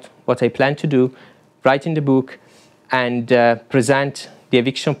about what I plan to do, write in the book, and present the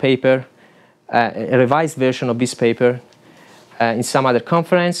eviction paper, a revised version of this paper in some other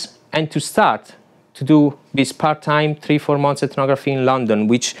conference, and to start to do this part-time 3-4 months ethnography in London,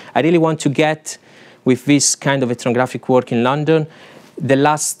 which I really want to get with this kind of ethnographic work in London, the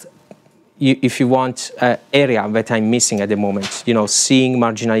last, if you want, area that I'm missing at the moment, you know, seeing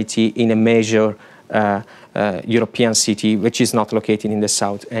marginality in a major European city, which is not located in the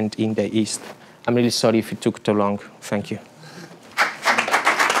south and in the east. I'm really sorry if it took too long. Thank you.